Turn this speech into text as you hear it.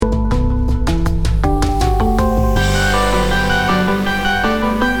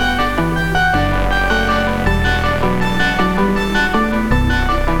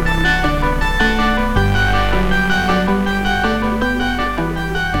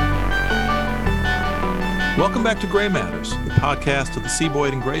Welcome back to Gray Matters, the podcast of the C.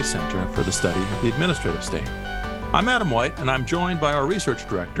 Boyd and Gray Center for the Study of the Administrative State. I'm Adam White, and I'm joined by our research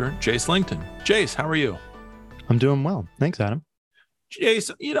director, Jace Langton. Jace, how are you? I'm doing well. Thanks, Adam. Jace,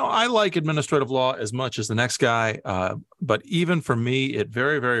 I like administrative law as much as the next guy, but even for me, it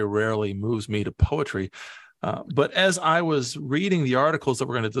very, very rarely moves me to poetry. But as I was reading the articles that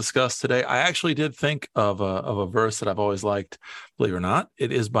we're going to discuss today, I actually did think of a verse that I've always liked, believe it or not.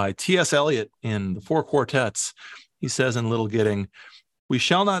 It is by T.S. Eliot in the Four Quartets. He says in Little Gidding, "We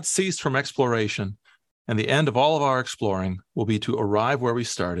shall not cease from exploration, and the end of all of our exploring will be to arrive where we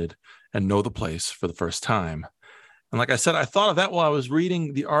started and know the place for the first time." And like I said, I thought of that while I was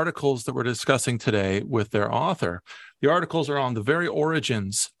reading the articles that we're discussing today with their author. The articles are on the very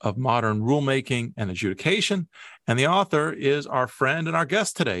origins of modern rulemaking and adjudication. And the author is our friend and our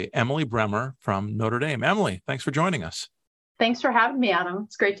guest today, Emily Bremer from Notre Dame. Emily, thanks for joining us. Thanks for having me, Adam.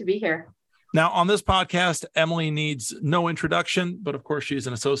 It's great to be here. Now, on this podcast, Emily needs no introduction, but of course, she's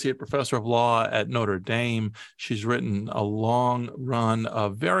an associate professor of law at Notre Dame. She's written a long run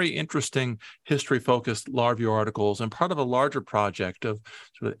of very interesting history-focused law review articles and part of a larger project of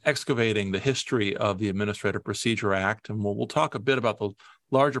sort of excavating the history of the Administrative Procedure Act. And we'll talk a bit about the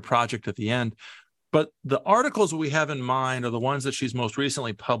larger project at the end. But the articles we have in mind are the ones that she's most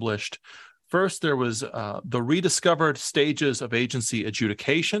recently published. First, there was the rediscovered stages of agency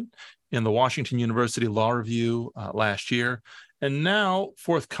adjudication in the Washington University Law Review last year, and now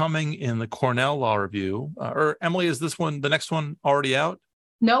forthcoming in the Cornell Law Review. Or Emily, is this one, the next one, already out?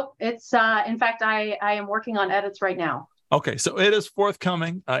 Nope. It's, in fact, I am working on edits right now. Okay, so it is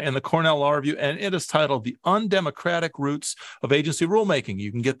forthcoming in the Cornell Law Review, and it is titled The Undemocratic Roots of Agency Rulemaking.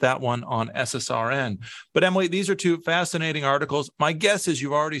 You can get that one on SSRN. But Emily, these are two fascinating articles. My guess is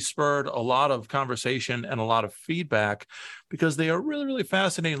you've already spurred a lot of conversation and a lot of feedback because they are really, really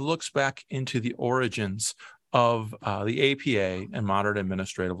fascinating looks back into the origins of the APA and modern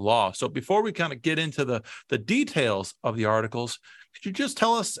administrative law. So before we kind of get into the details of the articles, could you just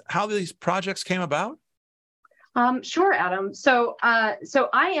tell us how these projects came about? Sure, Adam. So I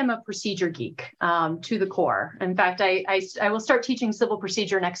am a procedure geek to the core. In fact, I will start teaching civil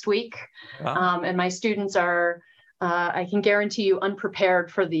procedure next week. Wow. And my students are, I can guarantee you, unprepared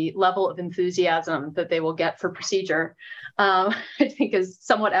for the level of enthusiasm that they will get for procedure. I think is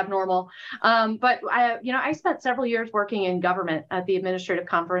somewhat abnormal. But I spent several years working in government at the Administrative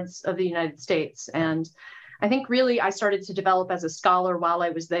Conference of the United States. And I think really I started to develop as a scholar while I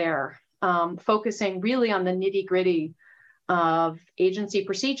was there. Focusing really on the nitty-gritty of agency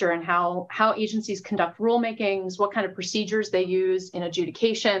procedure and how agencies conduct rulemakings, what kind of procedures they use in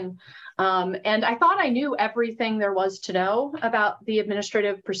adjudication. And I thought I knew everything there was to know about the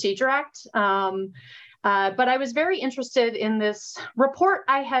Administrative Procedure Act. But I was very interested in this report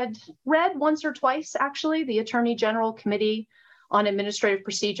I had read once or twice, actually, the Attorney General Committee on Administrative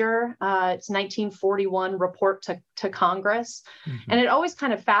Procedure. It's 1941 report to Congress. Mm-hmm. And it always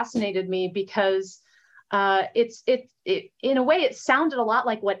kind of fascinated me because it in a way, it sounded a lot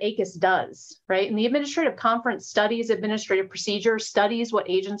like what ACUS does, right? And the Administrative Conference studies administrative procedure, studies what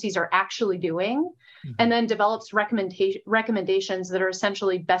agencies are actually doing, mm-hmm. and then develops recommendations that are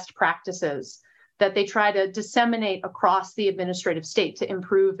essentially best practices that they try to disseminate across the administrative state to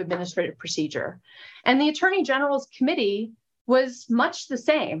improve administrative procedure. And the Attorney General's Committee was much the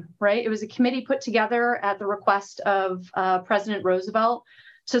same, right? It was a committee put together at the request of President Roosevelt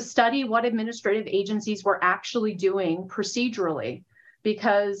to study what administrative agencies were actually doing procedurally,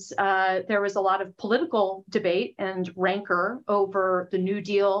 because there was a lot of political debate and rancor over the New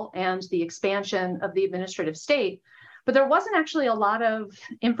Deal and the expansion of the administrative state. But there wasn't actually a lot of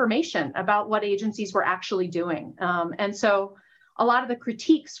information about what agencies were actually doing. And so a lot of the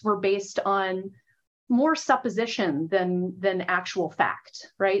critiques were based on more supposition than actual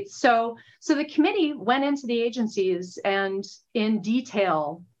fact, right? So the committee went into the agencies and in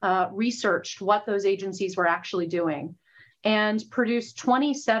detail researched what those agencies were actually doing and produced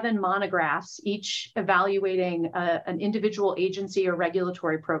 27 monographs, each evaluating an individual agency or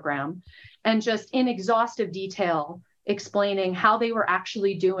regulatory program, and just in exhaustive detail explaining how they were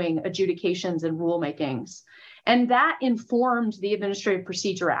actually doing adjudications and rulemakings. And that informed the Administrative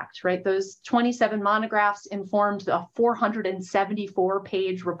Procedure Act, right? Those 27 monographs informed the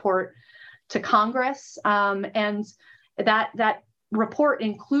 474-page report to Congress. And that report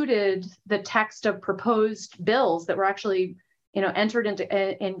included the text of proposed bills that were actually, entered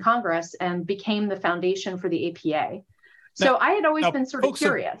in Congress and became the foundation for the APA. So I had always been sort of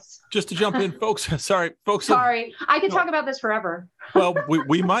curious. Just to jump in, folks, sorry. I could talk about this forever. Well,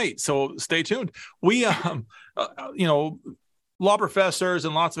 we might, so stay tuned. We, law professors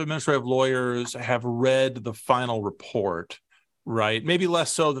and lots of administrative lawyers have read the final report, right? Maybe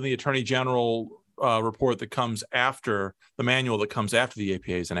less so than the Attorney General report that comes after the manual that comes after the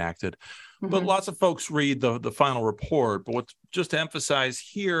APA is enacted. But lots of folks read the final report. But what's just to emphasize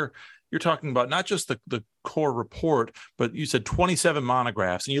here, you're talking about not just the core report, but you said 27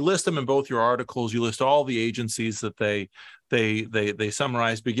 monographs, and you list them in both your articles. You list all the agencies that they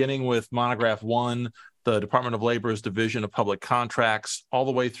summarize, beginning with monograph 1, the Department of Labor's Division of Public Contracts, all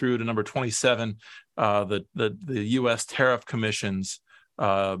the way through to number 27, the U.S. Tariff Commission's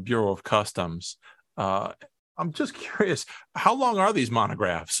Bureau of Customs. I'm just curious, how long are these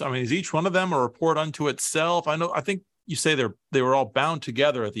monographs? I mean, is each one of them a report unto itself? I think you say they were all bound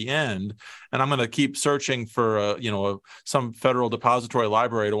together at the end, and I'm going to keep searching for some federal depository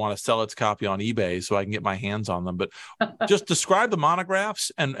library to want to sell its copy on eBay so I can get my hands on them. But just describe the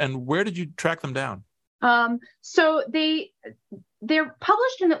monographs and where did you track them down? So they're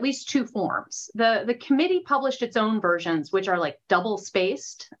published in at least 2 forms. The committee published its own versions, which are like double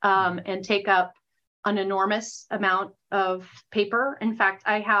spaced and take up an enormous amount of paper. In fact,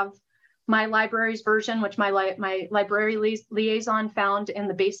 I have my library's version, which my library liaison found in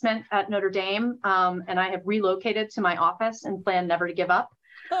the basement at Notre Dame, and I have relocated to my office and plan never to give up.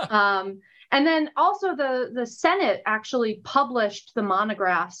 And then also the Senate actually published the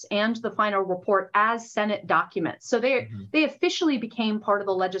monographs and the final report as Senate documents. So they officially became part of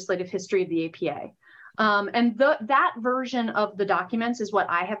the legislative history of the APA. And that version of the documents is what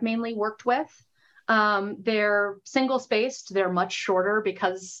I have mainly worked with. They're single-spaced. They're much shorter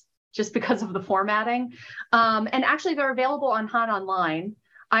because of the formatting. And actually, they're available on Hot Online.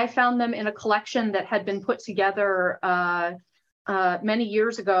 I found them in a collection that had been put together many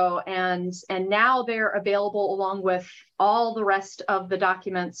years ago, and now they're available along with all the rest of the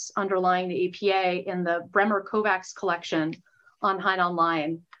documents underlying the APA in the Bremer Kovacs collection on Hot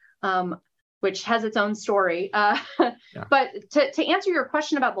Online, which has its own story. But to answer your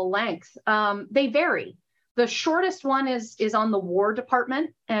question about the length, they vary. The shortest one is on the War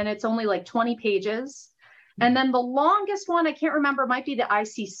Department, and it's only like 20 pages. And then the longest one, I can't remember, might be the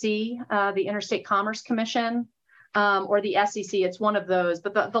ICC, the Interstate Commerce Commission, or the SEC. It's one of those,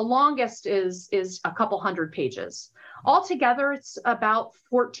 but the longest is a couple hundred pages. Altogether, it's about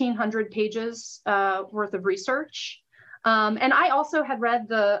 1,400 pages worth of research. And I also had read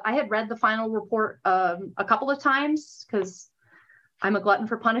the final report a couple of times because I'm a glutton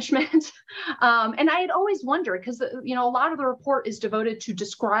for punishment. And I had always wondered, because a lot of the report is devoted to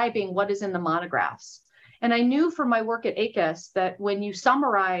describing what is in the monographs. And I knew from my work at ACUS that when you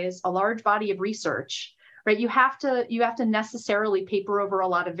summarize a large body of research, right, you have to necessarily paper over a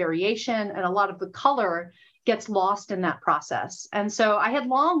lot of variation, and a lot of the color gets lost in that process. And so I had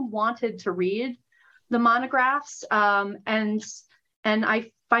long wanted to read the monographs, and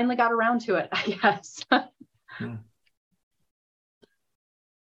I finally got around to it, I guess.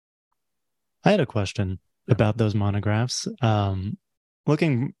 I had a question about those monographs.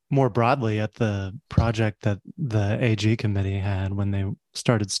 Looking more broadly at the project that the AG committee had when they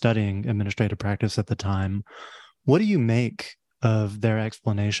started studying administrative practice at the time, what do you make of their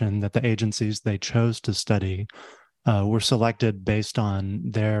explanation that the agencies they chose to study were selected based on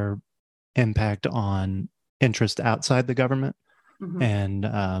their impact on interest outside the government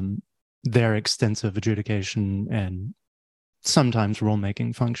and their extensive adjudication and sometimes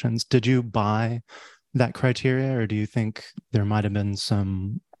rulemaking functions? Did you buy that criteria, or do you think there might have been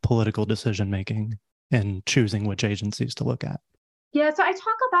some political decision-making in choosing which agencies to look at? Yeah, so I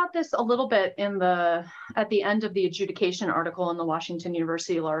talk about this a little bit at the end of the adjudication article in the Washington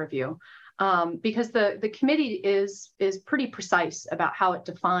University Law Review, because the committee is pretty precise about how it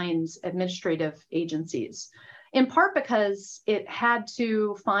defines administrative agencies, in part because it had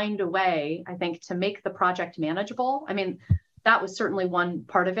to find a way, I think, to make the project manageable. I mean, that was certainly one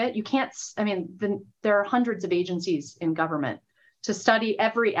part of it. There are hundreds of agencies in government. To study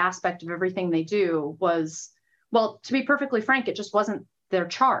every aspect of everything they do was, well, to be perfectly frank, it just wasn't their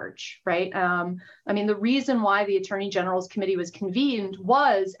charge, right? The reason why the Attorney General's Committee was convened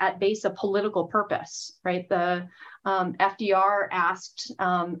was at base a political purpose, right? The FDR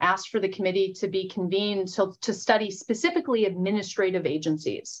asked for the committee to be convened to study specifically administrative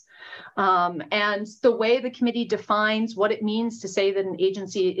agencies. And the way the committee defines what it means to say that an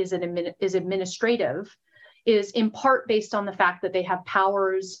agency is administrative is in part based on the fact that they have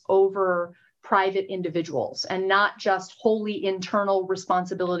powers over private individuals and not just wholly internal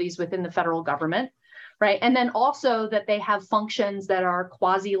responsibilities within the federal government, right? And then also that they have functions that are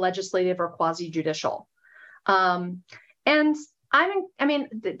quasi-legislative or quasi-judicial. And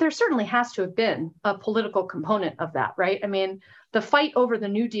There certainly has to have been a political component of that, right? I mean, the fight over the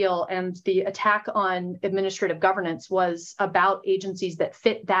New Deal and the attack on administrative governance was about agencies that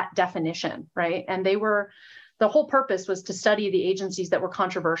fit that definition, right? And the whole purpose was to study the agencies that were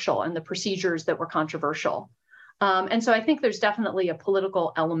controversial and the procedures that were controversial. And so I think there's definitely a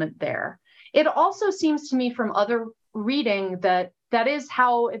political element there. It also seems to me from other reading that is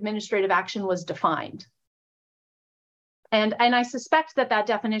how administrative action was defined. And I suspect that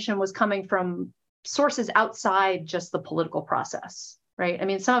definition was coming from sources outside just the political process, right? I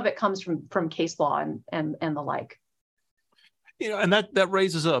mean, some of it comes from case law and the like. And that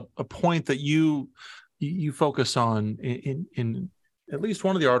raises a point that you focus on in at least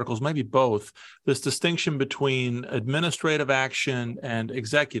one of the articles, maybe both, this distinction between administrative action and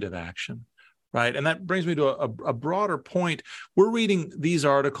executive action. Right. And that brings me to a broader point. We're reading these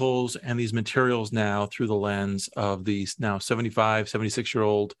articles and these materials now through the lens of the now 75,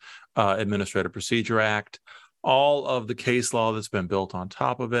 76-year-old Administrative Procedure Act, all of the case law that's been built on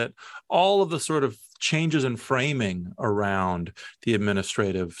top of it, all of the sort of changes in framing around the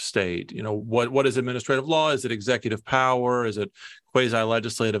administrative state. What is administrative law? Is it executive power? Is it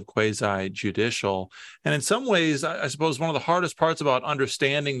quasi-legislative, quasi-judicial? And in some ways, I suppose one of the hardest parts about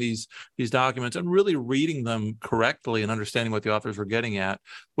understanding these documents and really reading them correctly and understanding what the authors were getting at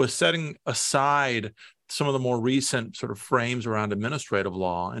was setting aside some of the more recent sort of frames around administrative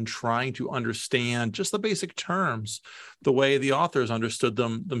law and trying to understand just the basic terms the way the authors understood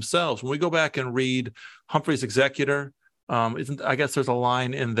them themselves. When we go back and read Humphrey's Executor, I guess there's a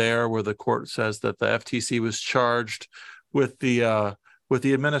line in there where the court says that the FTC was charged with the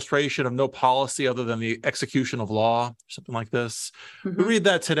administration of no policy other than the execution of law, something like this. Mm-hmm. We read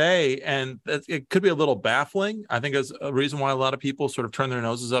that today, and it could be a little baffling. I think is a reason why a lot of people sort of turn their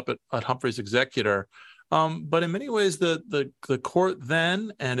noses up at Humphrey's Executor. But in many ways, the court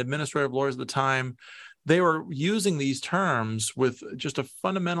then and administrative lawyers at the time, they were using these terms with just a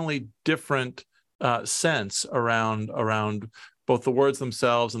fundamentally different sense around both the words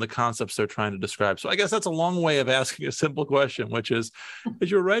themselves and the concepts they're trying to describe. So I guess that's a long way of asking a simple question, which is, as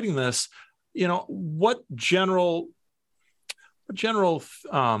you're writing this, what general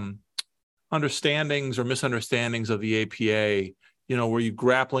understandings or misunderstandings of the APA were you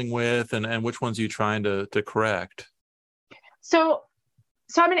grappling with, and which ones are you trying to correct? So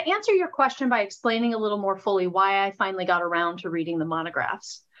I'm going to answer your question by explaining a little more fully why I finally got around to reading the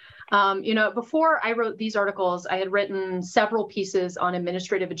monographs. Before I wrote these articles, I had written several pieces on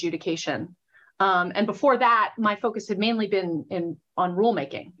administrative adjudication. And before that, my focus had mainly been on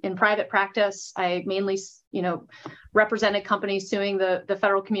rulemaking. In private practice, I mainly, represented companies suing the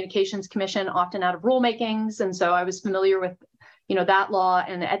Federal Communications Commission, often out of rulemakings. And so I was familiar with that law.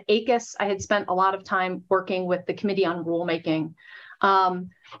 And at ACUS, I had spent a lot of time working with the Committee on Rulemaking.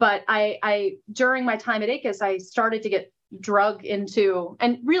 But I during my time at ACUS, I started to get drug into,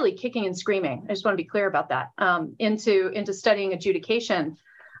 and really kicking and screaming, I just want to be clear about that, into studying adjudication.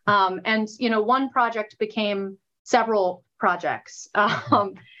 And one project became several projects.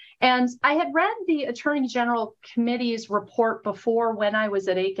 And I had read the Attorney General Committee's report before when I was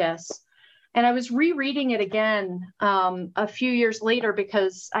at ACUS. And I was rereading it again a few years later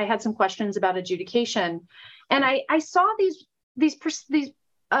because I had some questions about adjudication. And I saw these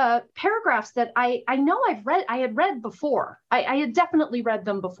paragraphs that I know I had read before. I had definitely read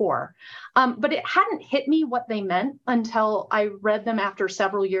them before, but it hadn't hit me what they meant until I read them after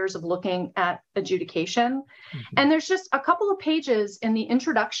several years of looking at adjudication. Mm-hmm. And there's just a couple of pages in the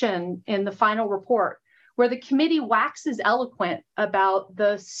introduction in the final report where the committee waxes eloquent about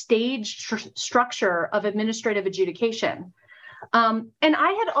the stage structure of administrative adjudication. And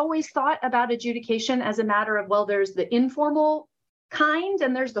I had always thought about adjudication as a matter of, well, there's the informal kind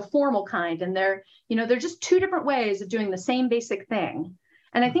and there's the formal kind, and they're just two different ways of doing the same basic thing.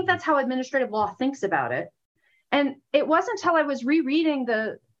 And I think that's how administrative law thinks about it. And it wasn't until I was rereading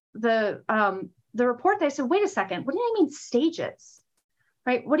the report that I said, wait a second, what do you mean stages?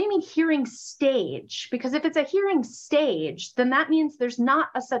 Right? What do you mean hearing stage? Because if it's a hearing stage, then that means there's not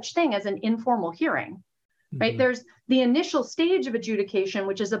a such thing as an informal hearing, right? Mm-hmm. There's the initial stage of adjudication,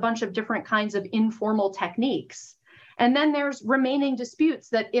 which is a bunch of different kinds of informal techniques. And then there's remaining disputes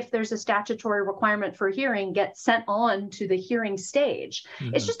that if there's a statutory requirement for hearing, get sent on to the hearing stage.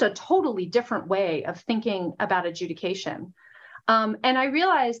 Mm-hmm. It's just a totally different way of thinking about adjudication. And I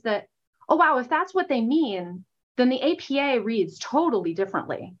realized that, oh, wow, if that's what they mean, then the APA reads totally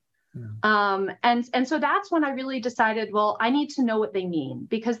differently. Yeah. And so that's when I really decided, well, I need to know what they mean,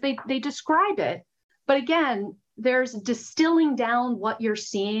 because they describe it. But again, there's distilling down what you're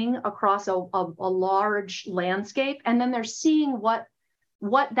seeing across a large landscape, and then there's seeing what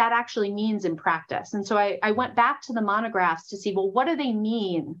that actually means in practice. And so I went back to the monographs to see, well, what do they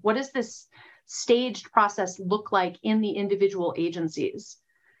mean? What does this staged process look like in the individual agencies?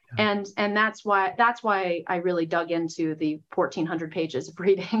 Yeah. And that's why I really dug into the 1,400 pages of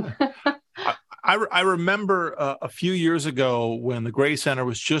reading. I remember a few years ago when the Gray Center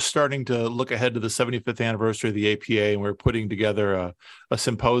was just starting to look ahead to the 75th anniversary of the APA, and we were putting together a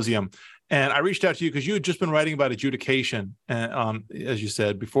symposium. And I reached out to you because you had just been writing about adjudication, as you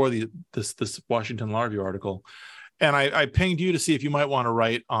said, before this Washington Law Review article. And I pinged you to see if you might want to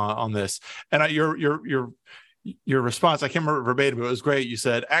write on this. And your response, I can't remember verbatim, but it was great. You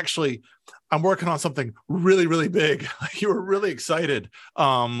said, actually, I'm working on something really, really big. You were really excited.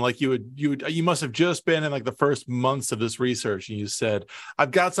 You must have just been in like the first months of this research. And you said,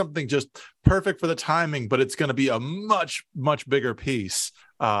 I've got something just perfect for the timing, but it's going to be a much, much bigger piece.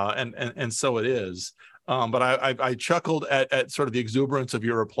 And so it is. But I chuckled at sort of the exuberance of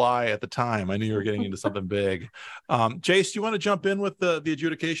your reply at the time. I knew you were getting into something big. Jace, do you want to jump in with the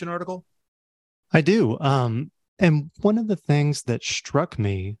adjudication article? I do. And one of the things that struck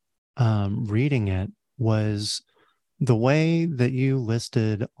me reading it was the way that you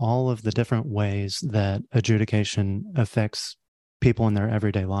listed all of the different ways that adjudication affects people in their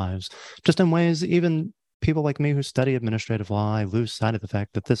everyday lives, just in ways even people like me who study administrative law, I lose sight of the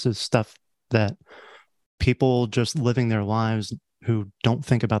fact that this is stuff that people just living their lives who don't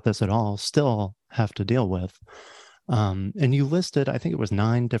think about this at all still have to deal with. And you listed, I think it was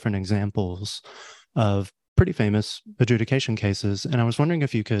 9 different examples of pretty famous adjudication cases. And I was wondering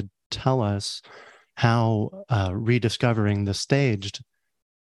if you could tell us how rediscovering the staged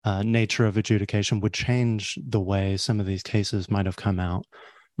nature of adjudication would change the way some of these cases might have come out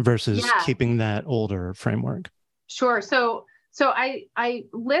versus keeping that older framework. Sure. So I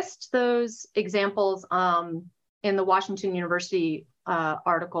list those examples in the Washington University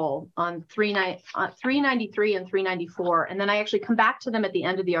article on 393 and 394. And then I actually come back to them at the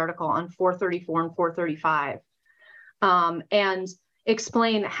end of the article on 434 and 435 and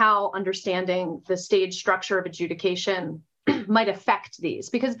explain how understanding the stage structure of adjudication might affect these.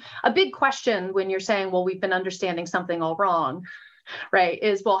 Because a big question when you're saying, well, we've been understanding something all wrong, right,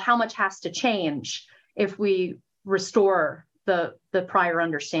 is, well, how much has to change if we restore the prior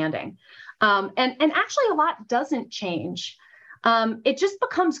understanding? And actually a lot doesn't change. It just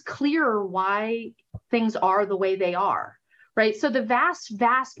becomes clearer why things are the way they are, right? So the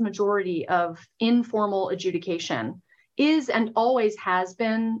vast majority of informal adjudication is and always has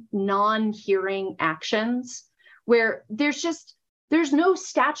been non-hearing actions where there's no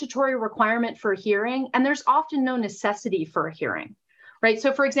statutory requirement for a hearing, and there's often no necessity for a hearing, right?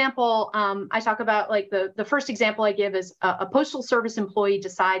 So for example, I talk about like the first example I give is a postal service employee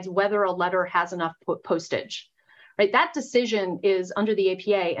decides whether a letter has enough postage. Right? That decision is under the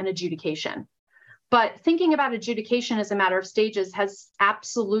APA an adjudication. But thinking about adjudication as a matter of stages has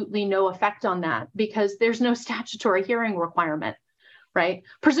absolutely no effect on that because there's no statutory hearing requirement, right?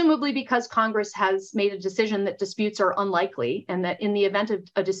 Presumably because Congress has made a decision that disputes are unlikely and that in the event of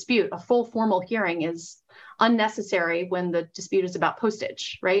a dispute, a full formal hearing is unnecessary when the dispute is about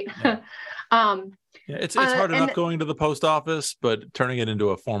postage, right? Yeah. It's hard enough going to the post office, but turning it into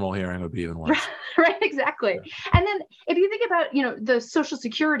a formal hearing would be even worse. Right, exactly. And then if you think about, the Social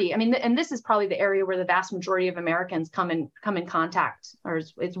Security, I mean, and this is probably the area where the vast majority of Americans come in contact, or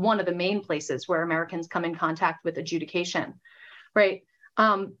it's one of the main places where Americans come in contact with adjudication, right?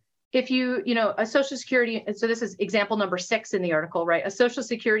 If a Social Security, so this is example number 6 in the article, right? A Social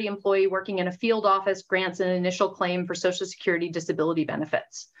Security employee working in a field office grants an initial claim for Social Security disability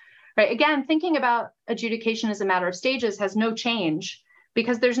benefits, right? Again, thinking about adjudication as a matter of stages has no change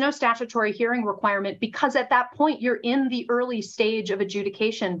because there's no statutory hearing requirement because at that point you're in the early stage of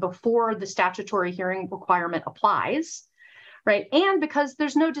adjudication before the statutory hearing requirement applies, right? And because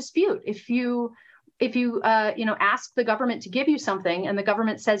there's no dispute. If you ask the government to give you something and the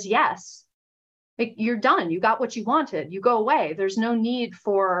government says yes, you're done. You got what you wanted. You go away. There's no need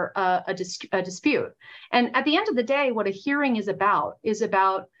for a dispute. And at the end of the day, what a hearing is about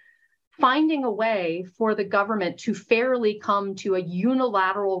finding a way for the government to fairly come to a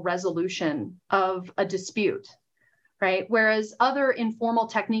unilateral resolution of a dispute, right? Whereas other informal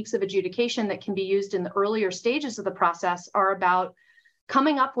techniques of adjudication that can be used in the earlier stages of the process are about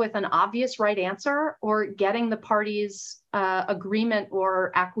coming up with an obvious right answer or getting the parties' agreement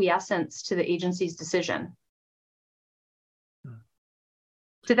or acquiescence to the agency's decision.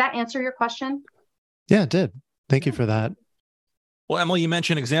 Did that answer your question? Yeah, it did. Thank you for that. Well, Emily, you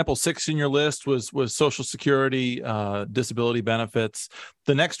mentioned example 6 in your list was Social Security, disability benefits.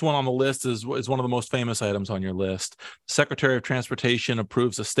 The next one on the list is one of the most famous items on your list. Secretary of Transportation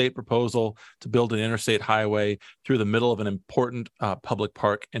approves a state proposal to build an interstate highway through the middle of an important public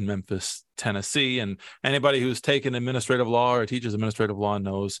park in Memphis, Tennessee. And anybody who's taken administrative law or teaches administrative law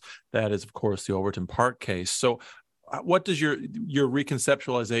knows that is, of course, the Overton Park case. So what does your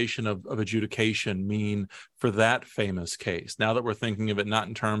reconceptualization of adjudication mean for that famous case? Now that we're thinking of it not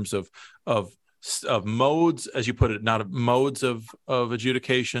in terms of modes, as you put it, not of modes of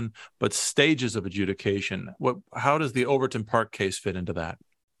adjudication, but stages of adjudication. How does the Overton Park case fit into that?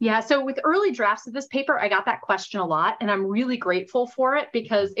 Yeah, so with early drafts of this paper, I got that question a lot, and I'm really grateful for it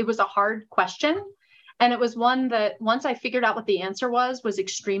because it was a hard question. And it was one that once I figured out what the answer was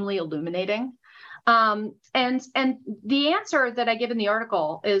extremely illuminating. And the answer that I give in the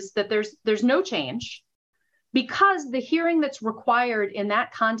article is that there's no change because the hearing that's required in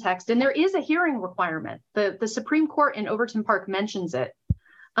that context, and there is a hearing requirement, the Supreme Court in Overton Park mentions it.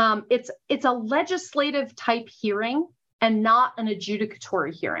 It's a legislative type hearing and not an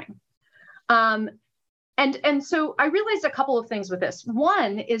adjudicatory hearing. And so I realized a couple of things with this.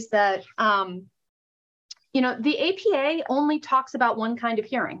 One is that, the APA only talks about one kind of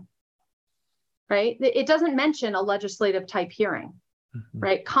hearing. Right? It doesn't mention a legislative type hearing,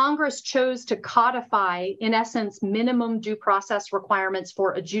 right? Congress chose to codify, in essence, minimum due process requirements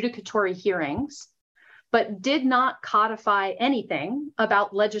for adjudicatory hearings, but did not codify anything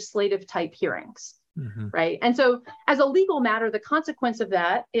about legislative type hearings, right? And so as a legal matter, the consequence of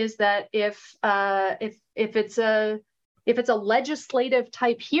that is that if it's a legislative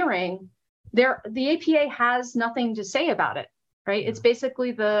type hearing, the APA has nothing to say about it. Right. It's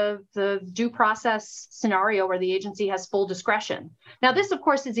basically the due process scenario where the agency has full discretion. Now, this, of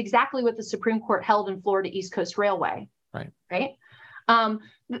course, is exactly what the Supreme Court held in Florida East Coast Railway. Right. The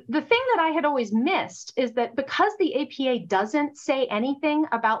thing that I had always missed is that because the APA doesn't say anything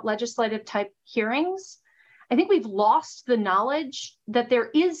about legislative type hearings, I think we've lost the knowledge that there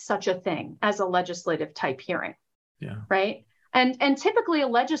is such a thing as a legislative type hearing. Yeah. Right. And typically a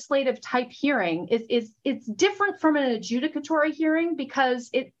legislative type hearing it's different from an adjudicatory hearing because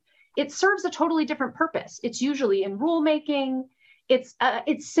it serves a totally different purpose. It's usually in rulemaking. It's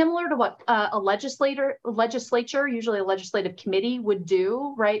similar to what a legislature, usually a legislative committee, would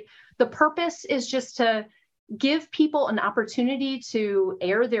do, right? The purpose is just to give people an opportunity to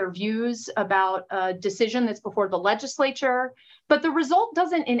air their views about a decision that's before the legislature, but the result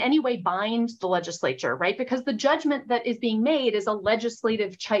doesn't in any way bind the legislature, right? Because the judgment that is being made is a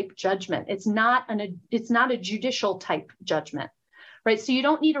legislative type judgment. It's not a judicial type judgment, right? So you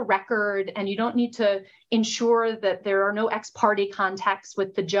don't need a record and you don't need to ensure that there are no ex parte contacts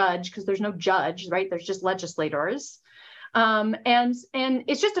with the judge because there's no judge, right? There's just legislators. And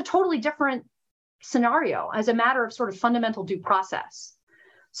it's just a totally different scenario as a matter of sort of fundamental due process.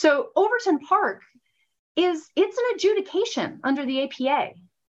 So Overton Park it's an adjudication under the APA,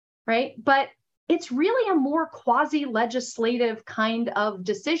 right? But it's really a more quasi-legislative kind of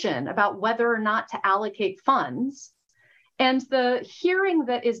decision about whether or not to allocate funds. And the hearing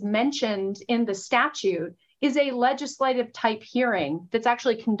that is mentioned in the statute is a legislative type hearing that's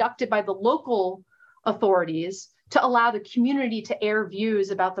actually conducted by the local authorities to allow the community to air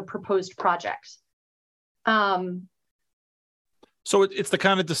views about the proposed project. So it's the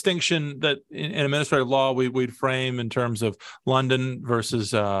kind of distinction that in administrative law we'd frame in terms of Londoner versus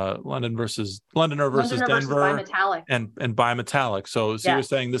Denver bimetallic. and bimetallic. So Yes. You're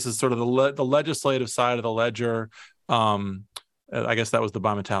saying this is sort of the legislative side of the ledger. I guess that was the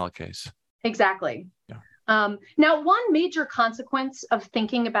bimetallic case. Exactly. Yeah. Now, one major consequence of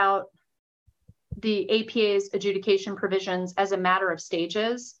thinking about the APA's adjudication provisions as a matter of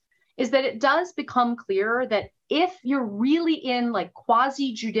stages is that it does become clear that if you're really in like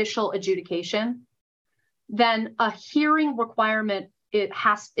quasi-judicial adjudication, then a hearing requirement,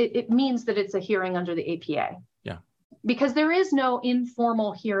 it means that it's a hearing under the APA. Yeah. Because there is no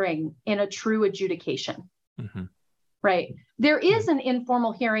informal hearing in a true adjudication. Mm-hmm. Right. There is an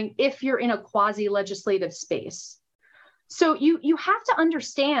informal hearing if you're in a quasi-legislative space. So you have to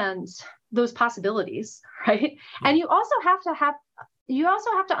understand those possibilities, right? Yeah. And you also have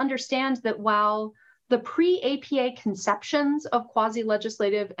to understand that while the pre-APA conceptions of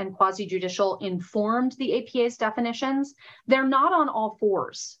quasi-legislative and quasi-judicial informed the APA's definitions, they're not on all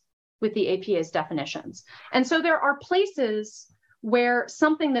fours with the APA's definitions. And so there are places where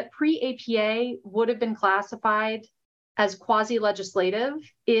something that pre-APA would have been classified as quasi-legislative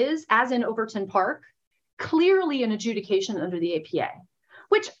is, as in Overton Park, clearly an adjudication under the APA.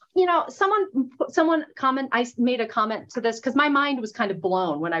 which, I made a comment to this because my mind was kind of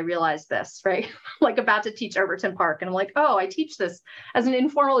blown when I realized this, right? Like about to teach Overton Park. And I'm like, oh, I teach this as an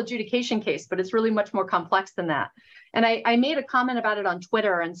informal adjudication case, but it's really much more complex than that. And I made a comment about it on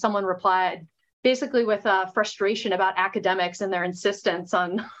Twitter, and someone replied basically with frustration about academics and their insistence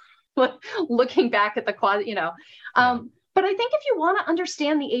on looking back at the quasi, But I think if you want to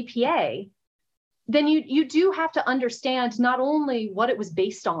understand the APA, then you do have to understand not only what it was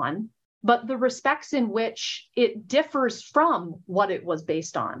based on, but the respects in which it differs from what it was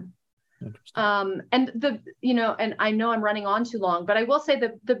based on. And and I know I'm running on too long, but I will say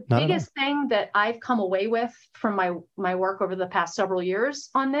the biggest thing that I've come away with from my work over the past several years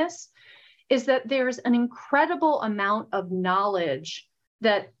on this is that there's an incredible amount of knowledge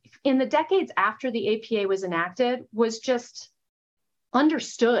that in the decades after the APA was enacted was just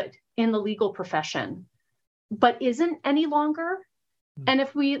understood in the legal profession, but isn't any longer. And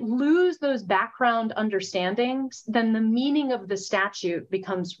if we lose those background understandings, then the meaning of the statute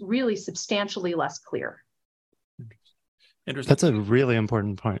becomes really substantially less clear. Interesting. That's a really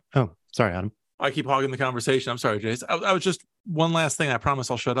important point. Oh, sorry, Adam. I keep hogging the conversation. I'm sorry, Jace. I was just one last thing. I promise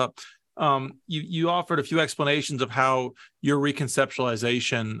I'll shut up. You offered a few explanations of how your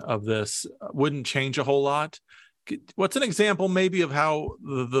reconceptualization of this wouldn't change a whole lot. What's an example maybe of how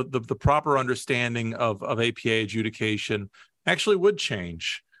the proper understanding of APA adjudication actually would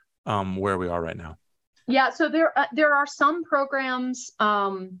change where we are right now? Yeah, so there are some programs.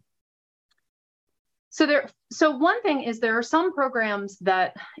 So one thing is there are some programs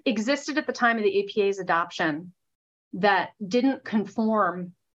that existed at the time of the APA's adoption that didn't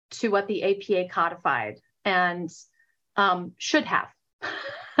conform to what the APA codified and should have.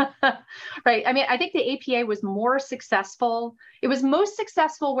 Right. I mean, I think the APA was more successful. It was most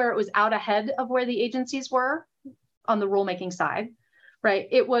successful where it was out ahead of where the agencies were on the rulemaking side. Right.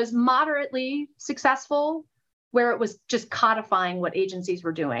 It was moderately successful where it was just codifying what agencies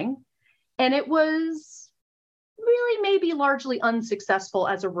were doing. And it was really maybe largely unsuccessful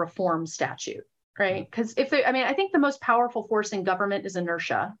as a reform statute. Right. Because I think the most powerful force in government is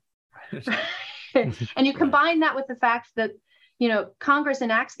inertia. And you combine that with the fact that Congress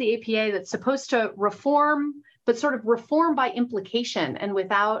enacts the APA that's supposed to reform, but sort of reform by implication and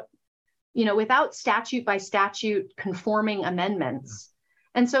without statute by statute conforming amendments.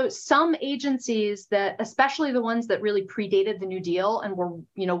 And so some agencies that, especially the ones that really predated the New Deal and were,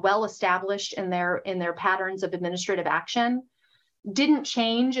 well established in their patterns of administrative action, didn't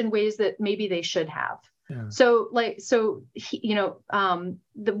change in ways that maybe they should have. Yeah. So one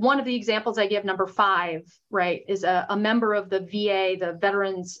of the examples I give, number 5, right, is a member of the VA, the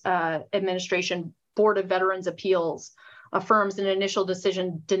Veterans Administration Board of Veterans Appeals, affirms an initial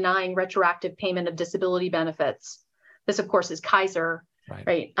decision denying retroactive payment of disability benefits. This, of course, is Kaiser,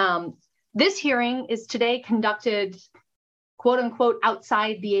 right? This hearing is today conducted, quote unquote,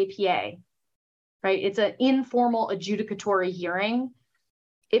 outside the APA, right? It's an informal adjudicatory hearing.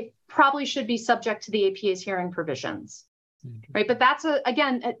 It probably should be subject to the APA's hearing provisions, right? But that's the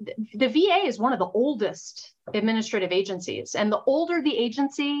VA is one of the oldest administrative agencies, and the older the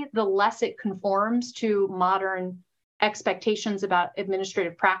agency, the less it conforms to modern expectations about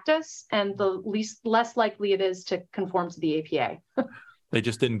administrative practice, and the less likely it is to conform to the APA. They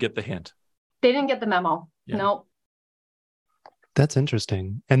just didn't get the hint. They didn't get the memo. Yeah. No. That's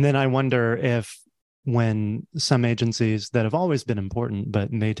interesting. And then I wonder if when some agencies that have always been important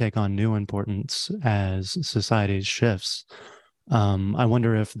but may take on new importance as society shifts, I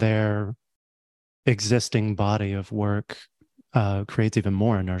wonder if their existing body of work creates even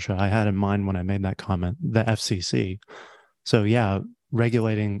more inertia. I had in mind when I made that comment, the FCC. So yeah,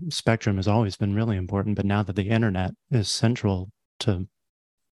 regulating spectrum has always been really important, but now that the internet is central to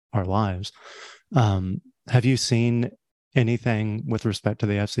our lives, have you seen anything with respect to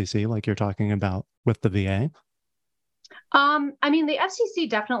the FCC like you're talking about with the VA? The FCC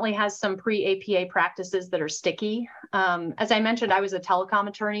definitely has some pre-APA practices that are sticky. As I mentioned, I was a telecom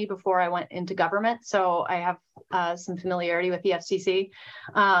attorney before I went into government, so I have some familiarity with the FCC.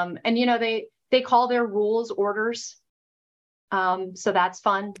 They call their rules orders, so that's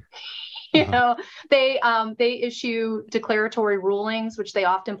fun. They issue declaratory rulings, which they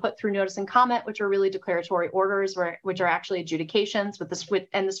often put through notice and comment, which are really declaratory orders, which are actually adjudications.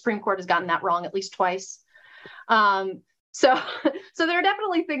 And the Supreme Court has gotten that wrong at least twice. So there are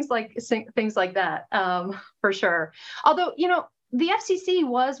definitely things like that, for sure. Although, the FCC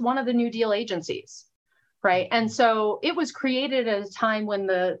was one of the New Deal agencies, right? And so it was created at a time when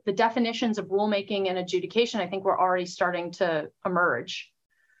the definitions of rulemaking and adjudication, I think, were already starting to emerge.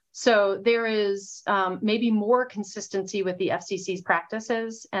 So there is maybe more consistency with the FCC's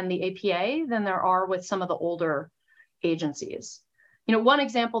practices and the APA than there are with some of the older agencies. One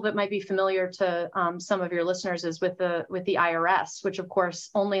example that might be familiar to some of your listeners is with the IRS, which of course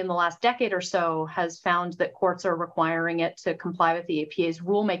only in the last decade or so has found that courts are requiring it to comply with the APA's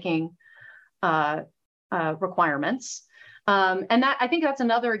rulemaking requirements. And that, I think that's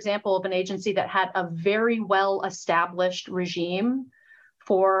another example of an agency that had a very well-established regime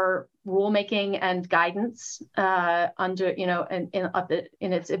for rulemaking and guidance under, in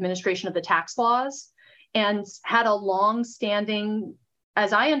its administration of the tax laws, and had a long-standing,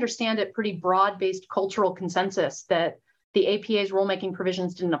 as I understand it, pretty broad-based cultural consensus that the APA's rulemaking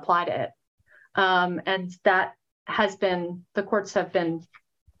provisions didn't apply to it. And that has been, the courts have been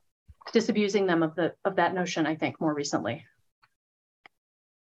disabusing them of that notion, I think, more recently.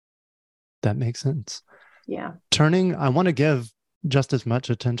 That makes sense. Yeah. I want to give just as much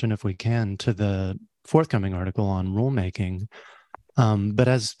attention if we can to the forthcoming article on rulemaking. But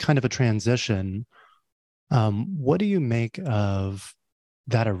as kind of a transition, what do you make of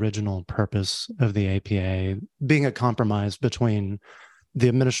that original purpose of the APA being a compromise between the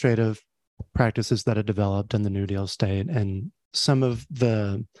administrative practices that it developed in the New Deal state and some of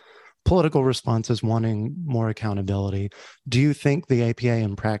the political responses wanting more accountability? Do you think the APA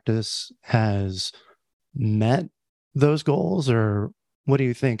in practice has met those goals, or what do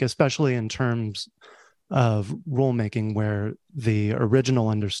you think, especially in terms of rulemaking where the original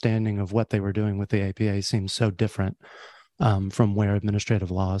understanding of what they were doing with the APA seems so different from where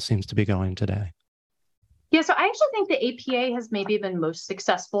administrative law seems to be going today? Yeah, so I actually think the APA has maybe been most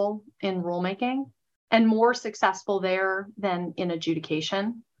successful in rulemaking and more successful there than in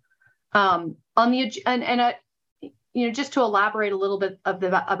adjudication. Just to elaborate a little bit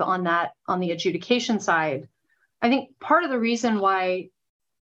on that, on the adjudication side, I think part of the reason why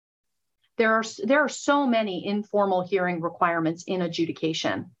there are so many informal hearing requirements in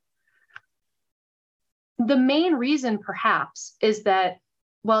adjudication, the main reason perhaps is that,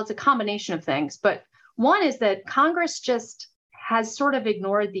 well, it's a combination of things, but one is that Congress just has sort of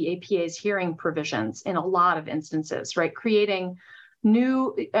ignored the APA's hearing provisions in a lot of instances, right? Creating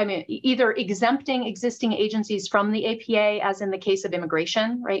either exempting existing agencies from the APA, as in the case of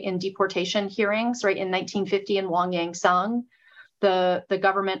immigration, right, in deportation hearings, right, in 1950 in Wong Yang Sung, the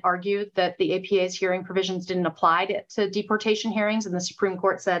government argued that the APA's hearing provisions didn't apply to deportation hearings, and the Supreme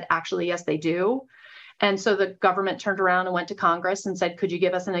Court said, actually, yes, they do. And so the government turned around and went to Congress and said, could you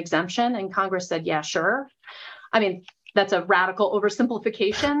give us an exemption? And Congress said, yeah, sure. I mean, that's a radical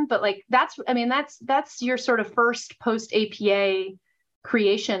oversimplification, but like that's your sort of first post-APA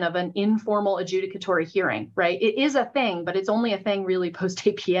creation of an informal adjudicatory hearing, right? It is a thing, but it's only a thing really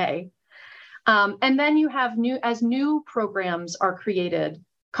post-APA. And then you have new programs are created,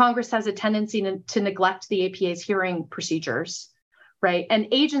 Congress has a tendency to neglect the APA's hearing procedures, right? And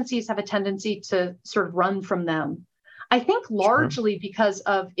agencies have a tendency to sort of run from them. I think largely because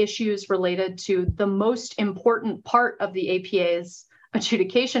of issues related to the most important part of the APA's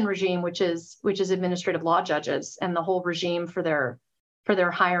adjudication regime, which is administrative law judges and the whole regime for their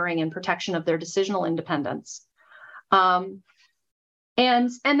hiring and protection of their decisional independence.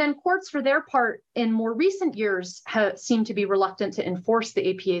 And then courts, for their part, in more recent years, seem to be reluctant to enforce the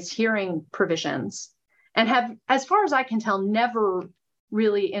APA's hearing provisions and have, as far as I can tell, never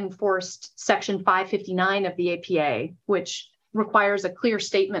really enforced Section 559 of the APA, which requires a clear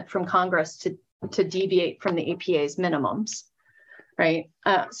statement from Congress to deviate from the APA's minimums, right?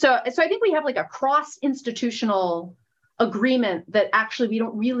 So I think we have like a cross-institutional agreement that actually we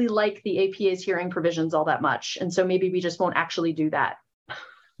don't really like the APA's hearing provisions all that much. And so maybe we just won't actually do that.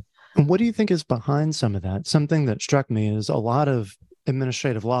 And what do you think is behind some of that? Something that struck me is a lot of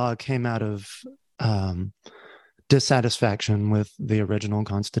administrative law came out of dissatisfaction with the original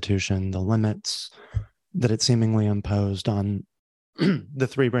Constitution, the limits that it seemingly imposed on the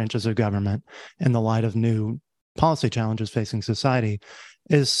three branches of government in the light of new policy challenges facing society.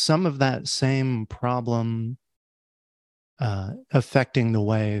 Is some of that same problem affecting the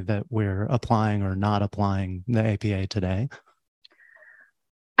way that we're applying or not applying the APA today?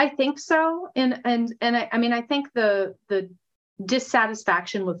 I think so. And I think the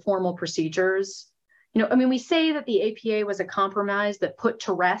dissatisfaction with formal procedures, we say that the APA was a compromise that put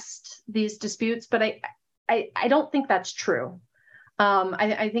to rest these disputes, but I don't think that's true.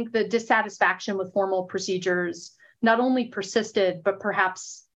 I think the dissatisfaction with formal procedures not only persisted, but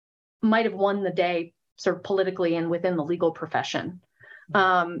perhaps might have won the day sort of politically and within the legal profession.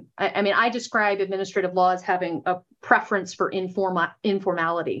 I describe administrative law as having a preference for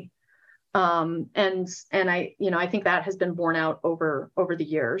informality. And I think that has been borne out over the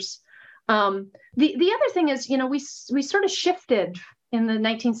years. The other thing is, we sort of shifted in the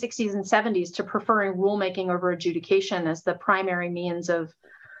 1960s and 70s to preferring rulemaking over adjudication as the primary means of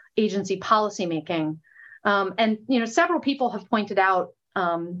agency policymaking. And several people have pointed out,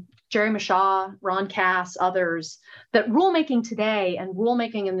 Jerry Mashaw, Ron Cass, others, that rulemaking today and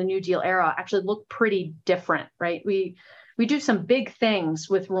rulemaking in the New Deal era actually look pretty different, right? We do some big things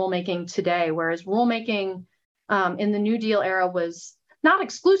with rulemaking today, whereas rulemaking in the New Deal era was not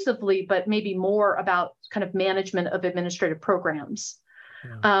exclusively, but maybe more about kind of management of administrative programs.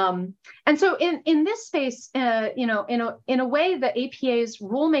 Yeah. And so in this space, in a way, the APA's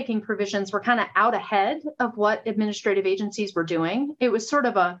rulemaking provisions were kind of out ahead of what administrative agencies were doing. It was sort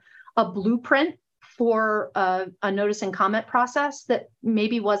of a blueprint for a notice and comment process that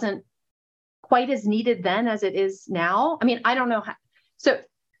maybe wasn't quite as needed then as it is now. I mean, I don't know how. So,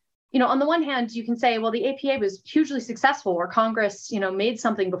 on the one hand, you can say, well, the APA was hugely successful, or Congress, made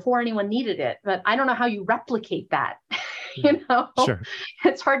something before anyone needed it. But I don't know how you replicate that. Sure.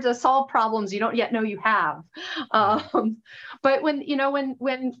 It's hard to solve problems you don't yet know you have. But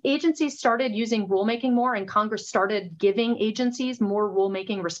when agencies started using rulemaking more, and Congress started giving agencies more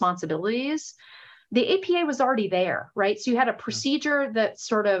rulemaking responsibilities, the APA was already there, right? So you had a procedure that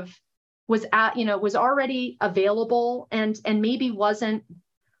sort of was already available and maybe wasn't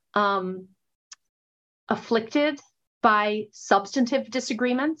afflicted by substantive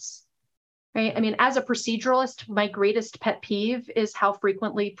disagreements, right? I mean, as a proceduralist, my greatest pet peeve is how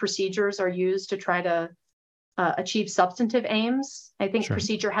frequently procedures are used to try to achieve substantive aims. I think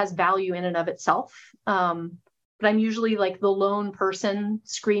procedure has value in and of itself, but I'm usually like the lone person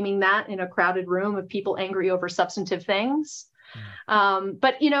screaming that in a crowded room of people angry over substantive things.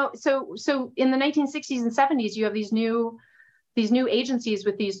 But so in the 1960s and 70s, you have these new agencies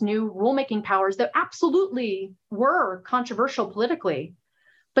with these new rulemaking powers that absolutely were controversial politically,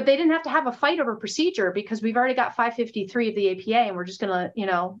 but they didn't have to have a fight over procedure because we've already got 553 of the APA, and we're just gonna,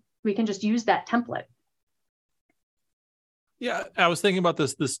 we can just use that template. Yeah, I was thinking about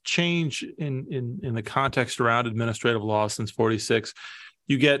this change in the context around administrative law since 46.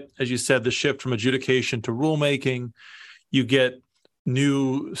 You get, as you said, the shift from adjudication to rulemaking. You get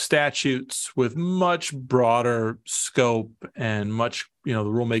new statutes with much broader scope and much, the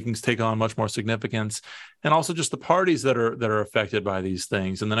rulemakings take on much more significance, and also just the parties that are affected by these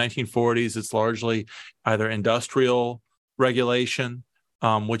things. In the 1940s, it's largely either industrial regulation,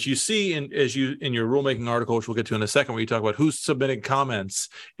 which you see in your rulemaking article, which we'll get to in a second, where you talk about who's submitting comments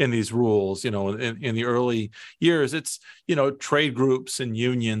in these rules. In the early years, it's trade groups and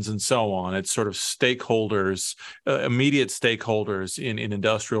unions and so on. It's sort of stakeholders, immediate stakeholders in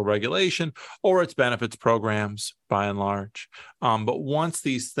industrial regulation, or it's benefits programs by and large. But once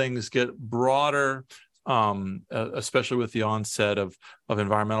these things get broader, especially with the onset of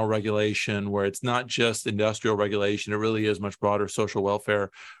environmental regulation, where it's not just industrial regulation, it really is much broader social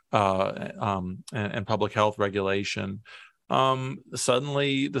welfare and public health regulation.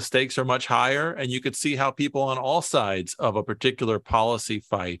 Suddenly the stakes are much higher, and you could see how people on all sides of a particular policy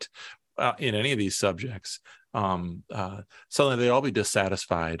fight in any of these subjects, suddenly they'd all be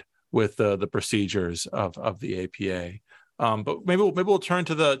dissatisfied with the procedures of the APA. But maybe we'll turn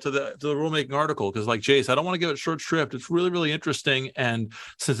to the rulemaking article, because, like Jace, I don't want to give it short shrift. It's really, really interesting, and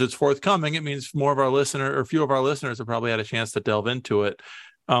since it's forthcoming, it means more of our listeners, or a few of our listeners, have probably had a chance to delve into it.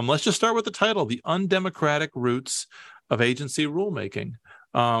 Let's just start with the title: "The Undemocratic Roots of Agency Rulemaking."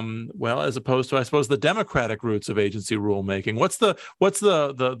 Well, as opposed to, I suppose, the democratic roots of agency rulemaking. What's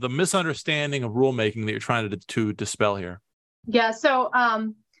the misunderstanding of rulemaking that you're trying to dispel here? Yeah. So.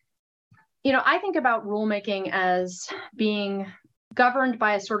 I think about rulemaking as being governed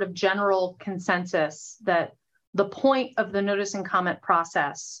by a sort of general consensus that the point of the notice and comment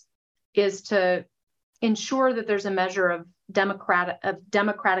process is to ensure that there's a measure of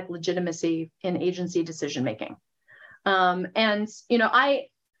democratic legitimacy in agency decision making. And I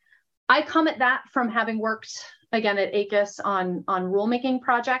come at that from having worked again at ACUS on rulemaking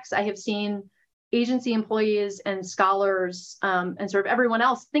projects. I have seen agency employees and scholars and sort of everyone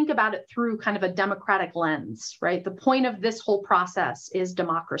else think about it through kind of a democratic lens, right? The point of this whole process is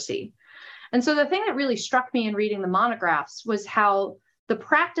democracy. And so the thing that really struck me in reading the monographs was how the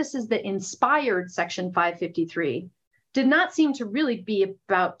practices that inspired Section 553 did not seem to really be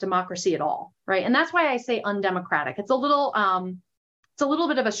about democracy at all, right? And that's why I say undemocratic. It's a little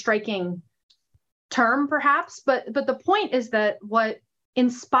bit of a striking term, perhaps, but the point is that what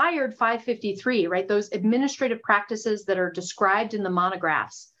inspired 553, right? Those administrative practices that are described in the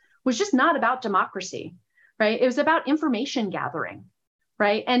monographs was just not about democracy, right? It was about information gathering,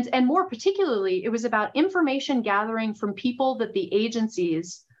 right? And more particularly, it was about information gathering from people that the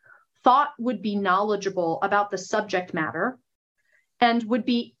agencies thought would be knowledgeable about the subject matter and would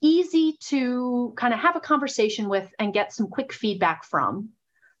be easy to kind of have a conversation with and get some quick feedback from,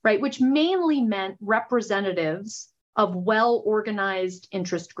 right? Which mainly meant representatives of well-organized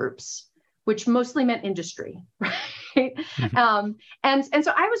interest groups, which mostly meant industry, right? Mm-hmm. And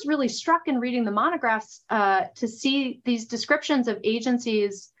so I was really struck in reading the monographs to see these descriptions of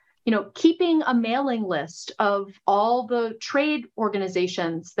agencies, keeping a mailing list of all the trade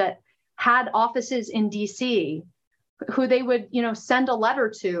organizations that had offices in DC, who they would, send a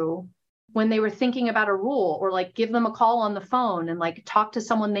letter to when they were thinking about a rule, or like give them a call on the phone and like talk to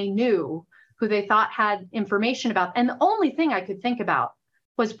someone they knew who they thought had information about. And the only thing I could think about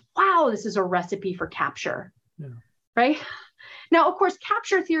was, wow, this is a recipe for capture, right? Now, of course,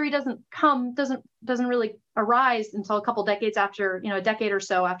 capture theory doesn't really arise until a couple decades after, a decade or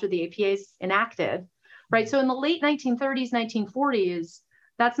so after the APA is enacted, right? So in the late 1930s, 1940s,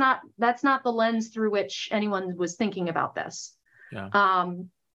 that's not the lens through which anyone was thinking about this. Yeah.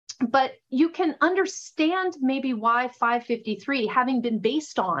 But you can understand maybe why 553, having been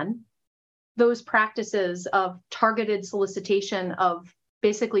based on those practices of targeted solicitation of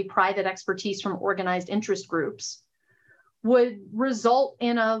basically private expertise from organized interest groups, would result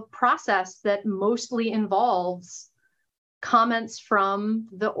in a process that mostly involves comments from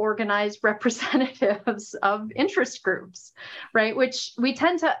the organized representatives of interest groups, right? Which we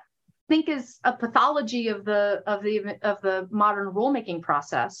tend to think is a pathology of the modern rulemaking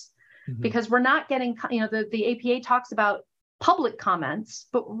process, because we're not getting, the APA talks about public comments,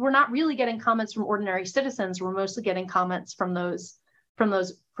 but we're not really getting comments from ordinary citizens. We're mostly getting comments from those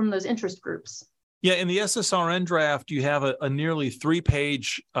interest groups. Yeah, in the SSRN draft, you have a nearly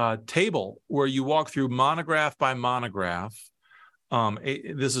 3-page table where you walk through monograph by monograph.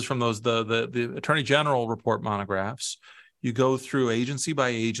 This is from the Attorney General report monographs. You go through agency by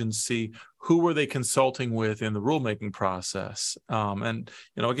agency. Who were they consulting with in the rulemaking process? And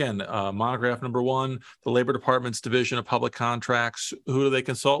again, monograph number 1, the Labor Department's Division of Public Contracts. Who do they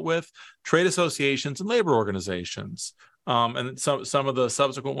consult with? Trade associations and labor organizations. And some of the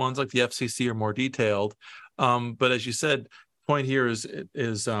subsequent ones, like the FCC, are more detailed. But as you said, point here is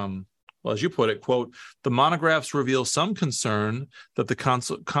well, as you put it, quote, the monographs reveal some concern that the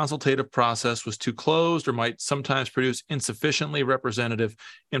consultative process was too closed or might sometimes produce insufficiently representative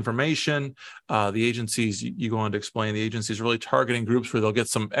information. The agencies, you go on to explain, the agencies really targeting groups where they'll get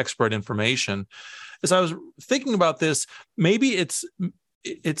some expert information. As I was thinking about this, maybe it's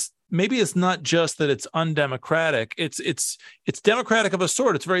not just that it's undemocratic. It's democratic of a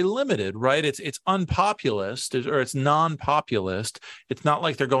sort. It's very limited, right? It's unpopulist, or it's non-populist. It's not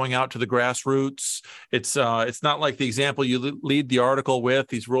like they're going out to the grassroots. It's not like the example you lead the article with,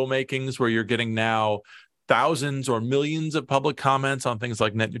 these rulemakings where you're getting now thousands or millions of public comments on things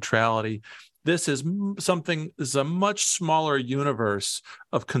like net neutrality. This is a much smaller universe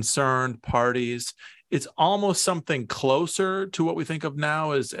of concerned parties. It's almost something closer to what we think of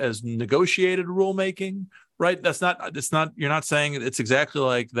now as negotiated rulemaking, right? You're not saying it's exactly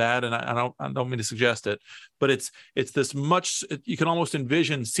like that, and I don't mean to suggest it, but it's this much, you can almost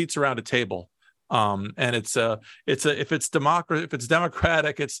envision seats around a table. And if it's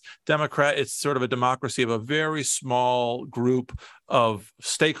democratic, it's sort of a democracy of a very small group of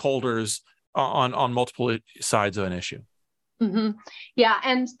stakeholders on multiple sides of an issue. Mm-hmm. Yeah,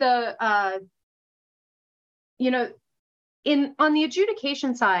 and on the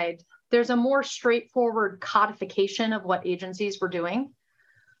adjudication side, there's a more straightforward codification of what agencies were doing.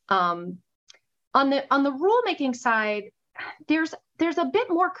 On the rulemaking side, there's a bit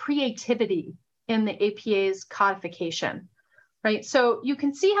more creativity in the APA's codification, right? So you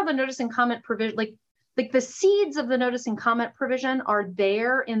can see how the notice and comment provision, like the seeds of the notice and comment provision, are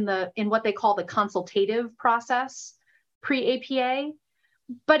there in what they call the consultative process pre-APA.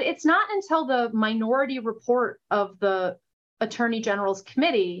 But it's not until the minority report of the Attorney General's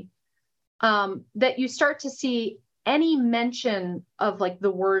committee that you start to see any mention of like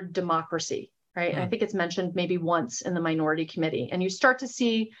the word democracy, right? And I think it's mentioned maybe once in the minority committee. And you start to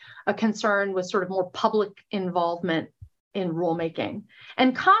see a concern with sort of more public involvement in rulemaking.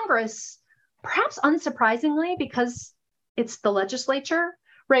 And Congress, perhaps unsurprisingly, because it's the legislature,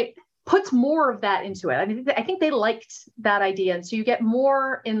 right, puts more of that into it. I mean, I think they liked that idea. And so you get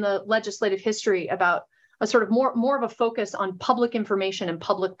more in the legislative history about a sort of more of a focus on public information and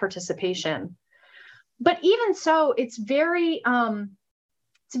public participation. But even so, it's very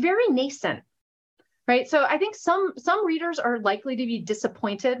nascent, right? So I think some readers are likely to be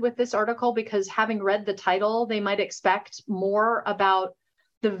disappointed with this article because, having read the title, they might expect more about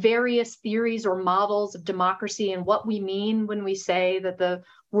the various theories or models of democracy and what we mean when we say that the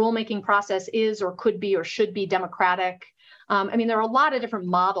rulemaking process is or could be or should be democratic. I mean, there are a lot of different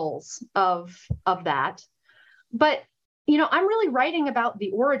models of that. But, I'm really writing about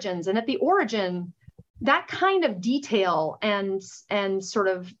the origins. And at the origin, that kind of detail and sort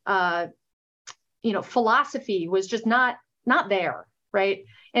of, philosophy was just not there, right?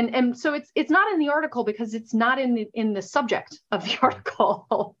 And so it's not in the article because it's not in the subject of the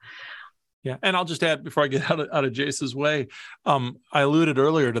article. Yeah, and I'll just add before I get out of Jace's way, I alluded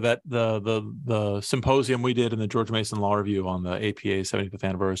earlier to that the symposium we did in the George Mason Law Review on the APA's 75th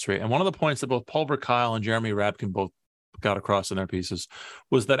anniversary, and one of the points that both Paul Verkyle and Jeremy Rabkin both got across in their pieces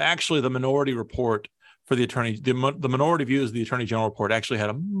was that actually the minority report for the minority views of the Attorney General report actually had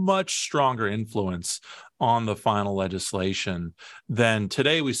a much stronger influence on the final legislation than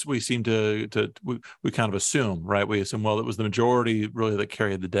today we seem to kind of assume, right? We assume, well, it was the majority really that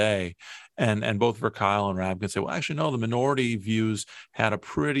carried the day. And both Verkyle and Rabkin say, well, actually, no, the minority views had a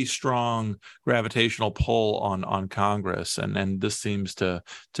pretty strong gravitational pull on Congress. And this seems to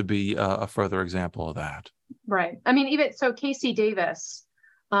be a further example of that. Right. I mean, even so, Casey Davis,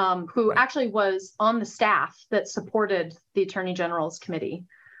 who actually was on the staff that supported the Attorney General's committee.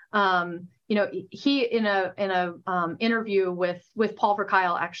 He in a interview with Paul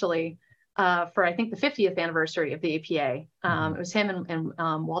Verkyle actually for I think the 50th anniversary of the APA. It was him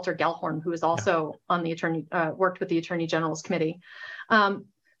and Walter Gellhorn, who was also on the worked with the Attorney General's committee.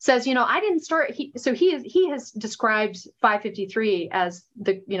 Says, I didn't start. He has described 553 as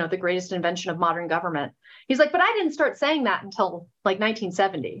the greatest invention of modern government. He's like, but I didn't start saying that until like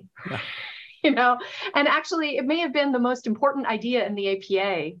 1970. Yeah. And actually, it may have been the most important idea in the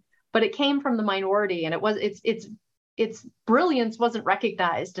APA, but it came from the minority, and its brilliance wasn't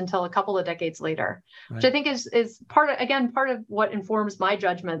recognized until a couple of decades later, right. Which I think is part of what informs my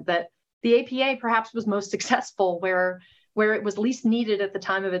judgment that the APA perhaps was most successful where it was least needed at the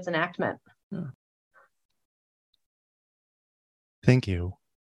time of its enactment. Yeah. Thank you.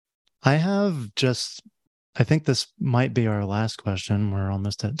 I think this might be our last question. We're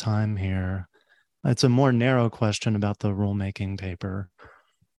almost at time here. It's a more narrow question about the rulemaking paper.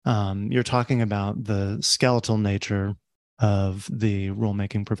 You're talking about the skeletal nature of the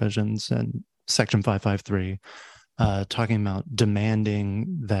rulemaking provisions in Section 553, talking about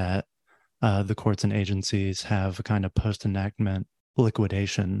demanding that the courts and agencies have a kind of post-enactment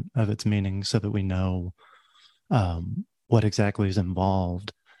liquidation of its meaning so that we know what exactly is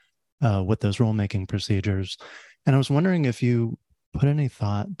involved with those rulemaking procedures. And I was wondering if you put any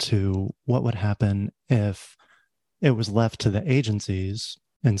thought to what would happen if it was left to the agencies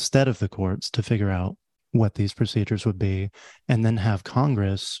instead of the courts to figure out what these procedures would be, and then have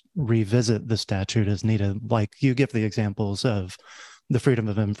Congress revisit the statute as needed. Like you give the examples of the Freedom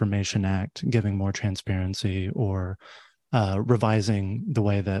of Information Act giving more transparency, or revising the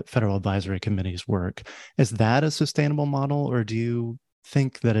way that federal advisory committees work. Is that a sustainable model, or do you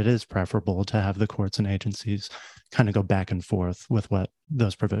think that it is preferable to have the courts and agencies kind of go back and forth with what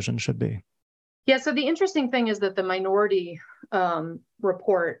those provisions should be? Yeah, so the interesting thing is that the minority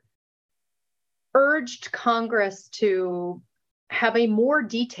report urged Congress to have a more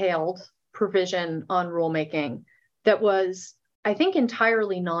detailed provision on rulemaking that was, I think,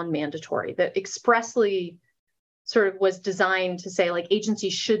 entirely non-mandatory, that expressly sort of was designed to say, like,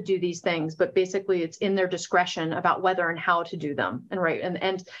 agencies should do these things, but basically it's in their discretion about whether and how to do them.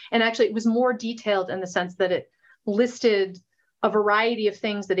 And actually it was more detailed in the sense that it listed a variety of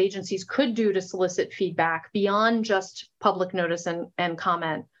things that agencies could do to solicit feedback beyond just public notice and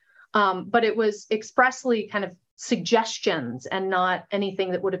comment. But it was expressly kind of suggestions and not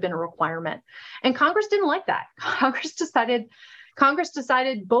anything that would have been a requirement. And Congress didn't like that. Congress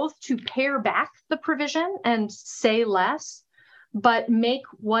decided both to pare back the provision and say less, but make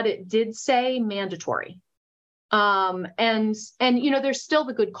what it did say mandatory. And there's still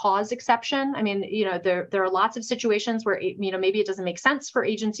the good cause exception. I mean, there are lots of situations where, maybe it doesn't make sense for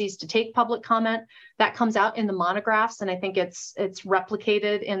agencies to take public comment. That comes out in the monographs, and I think it's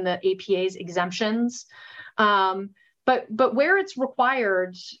replicated in the APA's exemptions. But where it's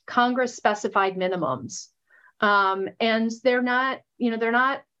required, Congress specified minimums. And they're not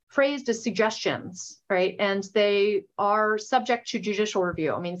phrased as suggestions, right? And they are subject to judicial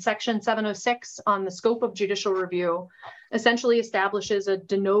review. I mean, Section 706 on the scope of judicial review essentially establishes a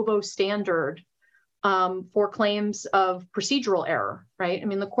de novo standard for claims of procedural error, right? I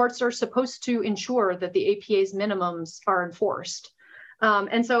mean, the courts are supposed to ensure that the APA's minimums are enforced.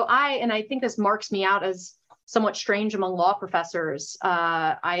 And so I think this marks me out as somewhat strange among law professors.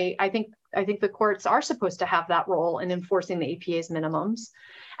 I think I think the courts are supposed to have that role in enforcing the APA's minimums.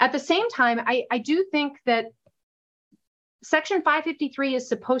 At the same time, I do think that Section 553 is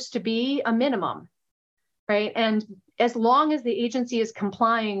supposed to be a minimum, right? And as long as the agency is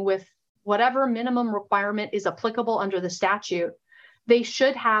complying with whatever minimum requirement is applicable under the statute, they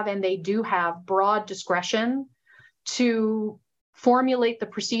should have, and they do have, broad discretion to formulate the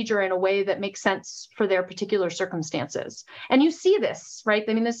procedure in a way that makes sense for their particular circumstances. And you see this, right?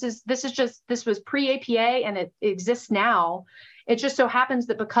 I mean, this was pre-APA and it exists now. It just so happens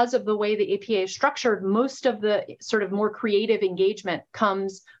that because of the way the APA is structured, most of the sort of more creative engagement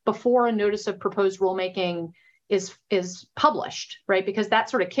comes before a notice of proposed rulemaking is published, right? Because that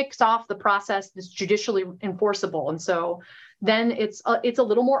sort of kicks off the process that's judicially enforceable. And so then it's a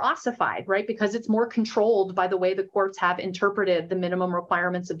little more ossified, right? Because it's more controlled by the way the courts have interpreted the minimum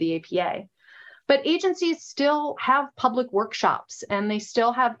requirements of the APA. But agencies still have public workshops and they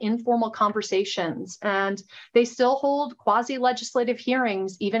still have informal conversations and they still hold quasi-legislative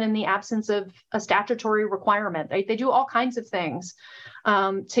hearings, even in the absence of a statutory requirement, right? They do all kinds of things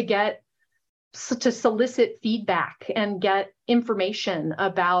to solicit feedback and get information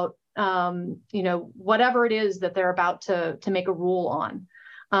about whatever it is that they're about to make a rule on.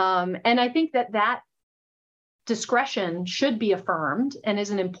 And I think that discretion should be affirmed and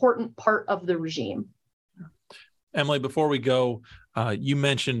is an important part of the regime. Emily, before we go, you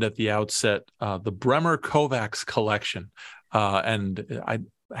mentioned at the outset the Bremer Kovacs collection, and I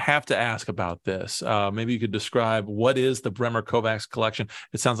have to ask about this. Maybe you could describe what is the Bremer Kovacs collection.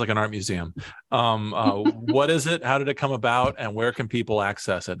 It sounds like an art museum. What is it? How did it come about? And where can people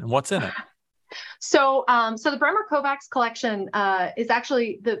access it? And what's in it? So the Bremer Kovacs collection is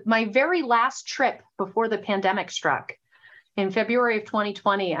actually my very last trip before the pandemic struck. In February of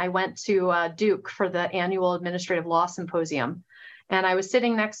 2020, I went to Duke for the annual Administrative Law Symposium. And I was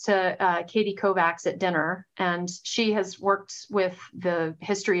sitting next to Katie Kovacs at dinner, and she has worked with the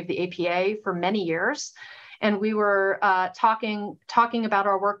history of the APA for many years. And we were talking about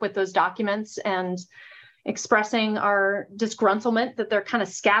our work with those documents and expressing our disgruntlement that they're kind of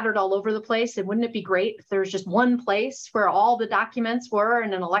scattered all over the place. And wouldn't it be great if there was just one place where all the documents were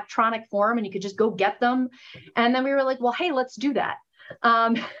in an electronic form and you could just go get them? And then we were like, well, hey, let's do that.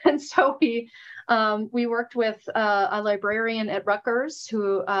 And so we worked with a librarian at Rutgers,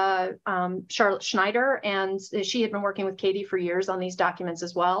 Charlotte Schneider, and she had been working with Katie for years on these documents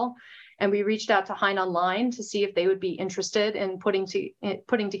as well. And we reached out to Hein Online to see if they would be interested in putting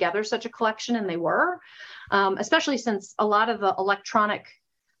together such a collection, and they were, especially since a lot of the electronic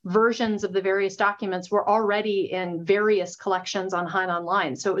versions of the various documents were already in various collections on Hein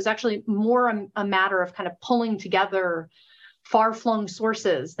Online. So it was actually more a matter of kind of pulling together far-flung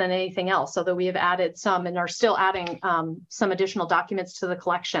sources than anything else, although we have added some and are still adding some additional documents to the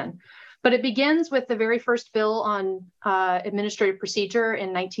collection. But it begins with the very first bill on administrative procedure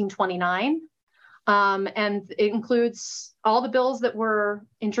in 1929. And it includes all the bills that were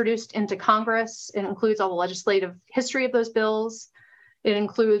introduced into Congress. It includes all the legislative history of those bills. It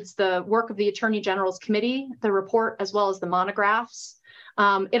includes the work of the Attorney General's Committee, the report, as well as the monographs.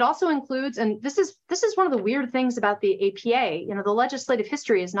 It also includes, and this is one of the weird things about the APA, the legislative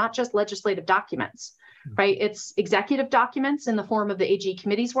history is not just legislative documents, right? It's executive documents in the form of the AG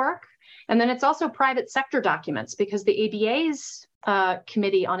committee's work. And then it's also private sector documents, because the ABA's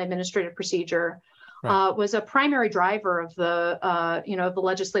Committee on Administrative Procedure was a primary driver of the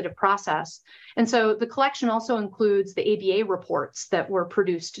legislative process. And so the collection also includes the ABA reports that were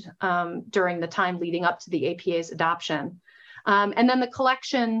produced during the time leading up to the APA's adoption. And then the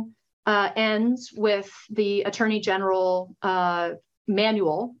collection ends with the Attorney General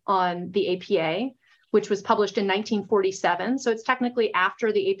manual on the APA, which was published in 1947. So it's technically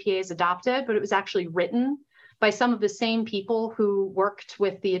after the APA is adopted, but it was actually written by some of the same people who worked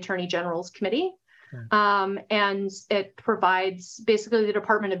with the Attorney General's Committee. And it provides basically the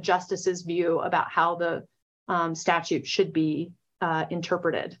Department of Justice's view about how the statute should be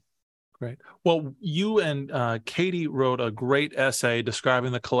interpreted. Great. Well, you and Katie wrote a great essay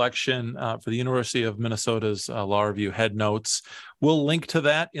describing the collection for the University of Minnesota's Law Review Head Notes. We'll link to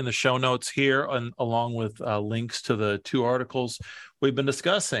that in the show notes here, along with links to the two articles we've been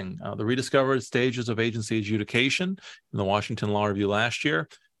discussing, the rediscovered stages of agency adjudication in the Washington Law Review last year,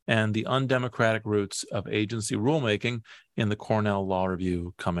 and the undemocratic roots of agency rulemaking in the Cornell Law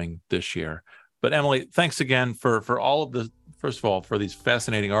Review coming this year. But Emily, thanks again for all of the, first of all, for these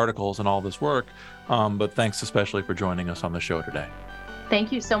fascinating articles and all this work, but thanks especially for joining us on the show today.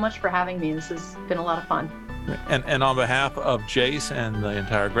 Thank you so much for having me. This has been a lot of fun. And on behalf of Jace and the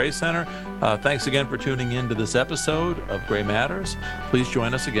entire Gray Center, thanks again for tuning in to this episode of Gray Matters. Please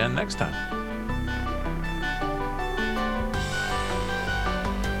join us again next time.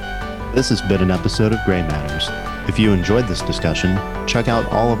 This has been an episode of Gray Matters. If you enjoyed this discussion, check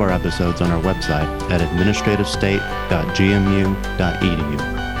out all of our episodes on our website at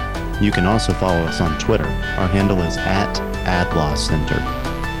administrativestate.gmu.edu. You can also follow us on Twitter. Our handle is @AdLawCenter.